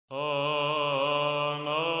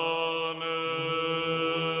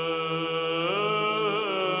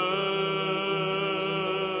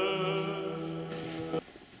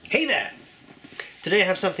today I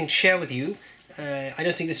have something to share with you. I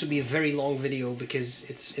don't think this will be a very long video because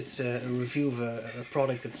it's a review of a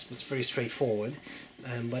product that's very straightforward.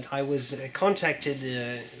 But I was contacted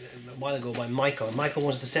a while ago by Michael. Michael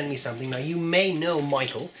wanted to send me something. Now you may know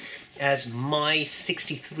Michael as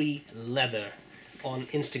My63Leather on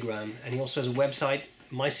Instagram, and he also has a website,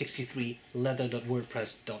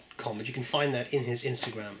 my63leather.wordpress.com, but you can find that in his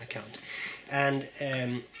Instagram account. And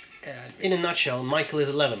in a nutshell, Michael is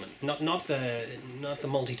a leatherman, not the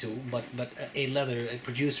multi-tool, but a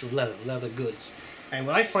producer of leather goods. And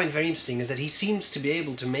what I find very interesting is that he seems to be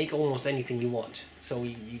able to make almost anything you want. So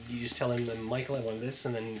you just tell him, Michael, I want this,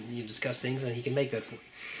 and then you discuss things, and he can make that for you,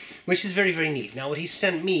 which is very, very neat. Now what he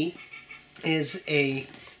sent me is a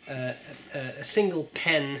single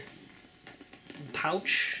pen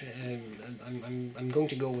pouch. I'm going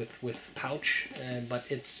to go with pouch, but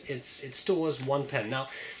it stores one pen. Now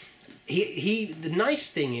the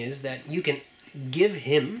nice thing is that you can give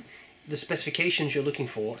him the specifications you're looking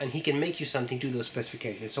for, and he can make you something to those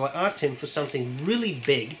specifications. So I asked him for something really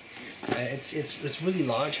big. It's really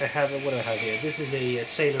large. I have what do I have here? This is a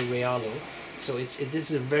Sailor Realo, so this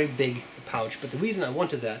is a very big pouch. But the reason I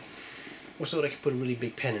wanted that was so that I could put a really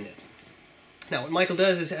big pen in it. Now what Michael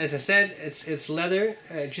does is, as I said, it's leather.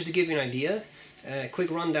 Just to give you an idea, a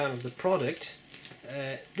quick rundown of the product.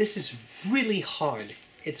 This is really hard.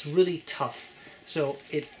 It's really tough. So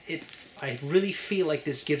I really feel like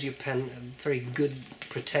this gives your pen a very good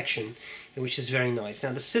protection, which is very nice.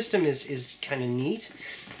 Now the system is kind of neat,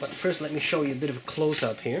 but first let me show you a bit of a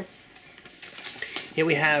close-up here. Here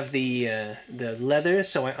we have the leather.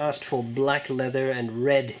 So I asked for black leather and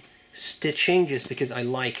red stitching, just because I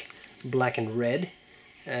like black and red.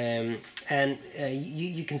 You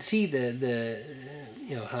can see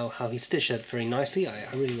you know how he stitched that very nicely. I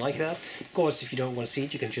really like that. Of course, if you don't want to see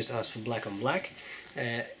it, you can just ask for black on black.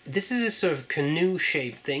 This is a sort of canoe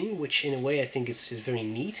shaped thing, which in a way I think is very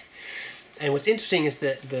neat. And what's interesting is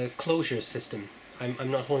the closure system.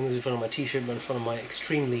 I'm not holding this in front of my t-shirt, but in front of my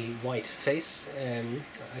extremely white face.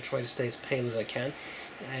 I try to stay as pale as I can.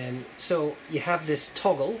 So you have this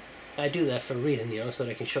toggle. I do that for a reason, you know, so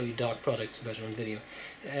that I can show you dark products better on video.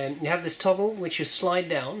 You have this toggle which you slide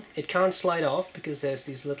down. It can't slide off because there's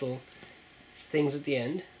these little things at the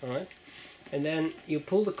end, alright? And then you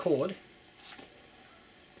pull the cord,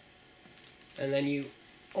 and then you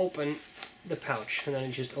open the pouch, and then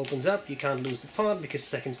it just opens up. You can't lose the part because the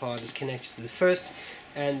second part is connected to the first.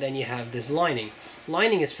 And then you have this lining.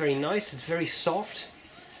 Lining is very nice, it's very soft.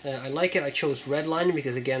 I like it. I chose red lining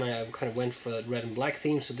because, again, I kind of went for that red and black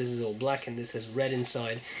theme, so this is all black and this has red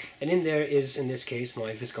inside. And in there is, in this case,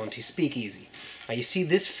 my Visconti Speakeasy. Now you see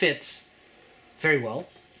this fits very well.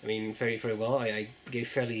 I mean, very, very well. I gave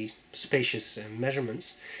fairly spacious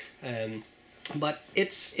measurements. But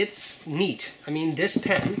it's neat. I mean, this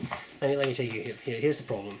pen, let me take you here. Here's the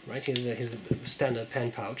problem, right? Here's a standard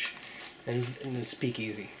pen pouch and the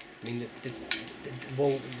Speakeasy. I mean, this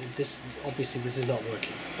obviously this is not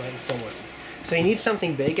working, right? It's not working. So you need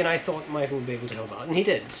something big, and I thought Michael would be able to help out, and he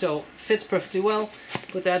did. So fits perfectly well.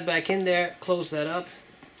 Put that back in there, close that up,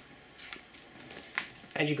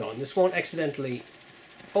 and you're gone. This won't accidentally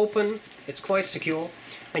open. It's quite secure,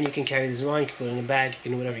 and you can carry this around. You can put it in a bag. You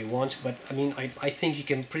can do whatever you want. But I mean, I think you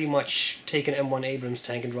can pretty much take an M1 Abrams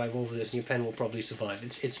tank and drive over this, and your pen will probably survive.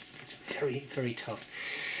 It's very, very tough.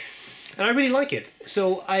 And I really like it.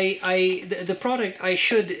 So the product, I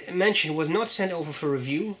should mention, was not sent over for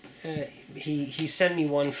review. He sent me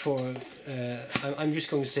one for, I'm just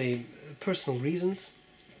going to say, personal reasons,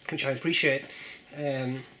 which I appreciate.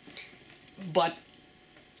 But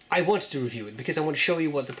I wanted to review it because I want to show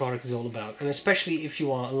you what the product is all about. And especially if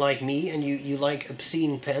you are like me and you like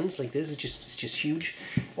obscene pens like this, it's just huge.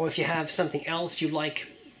 Or if you have something else, you like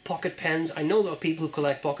pocket pens. I know there are people who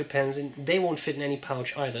collect pocket pens and they won't fit in any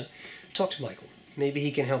pouch either. Talk to Michael. Maybe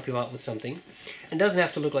he can help you out with something. It doesn't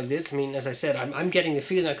have to look like this. I mean, as I said, I'm getting the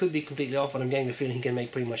feeling, I could be completely off, but I'm getting the feeling he can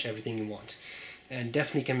make pretty much everything you want. And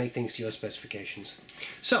definitely can make things to your specifications.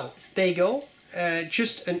 So, there you go.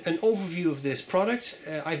 Just an overview of this product.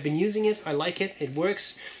 I've been using it. I like it. It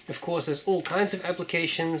works. Of course, there's all kinds of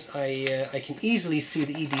applications. I can easily see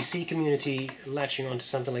the EDC community latching onto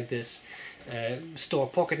something like this. Store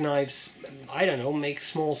pocket knives, I don't know, make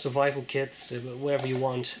small survival kits, whatever you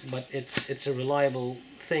want, but it's a reliable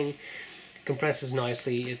thing, compresses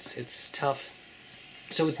nicely, it's tough,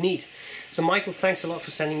 so it's neat. So Michael, thanks a lot for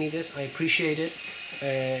sending me this, I appreciate it.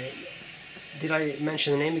 Did I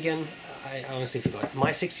mention the name again? I honestly forgot.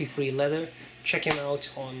 My63Leather, check him out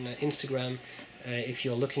on Instagram if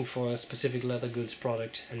you're looking for a specific leather goods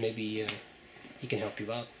product, and maybe he can help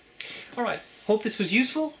you out. Alright, hope this was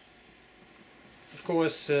useful. Of course.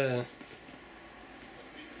 course, I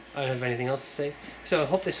don't have anything else to say. So I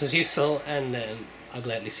hope this was useful, and I'll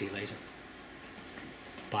gladly see you later.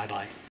 Bye bye.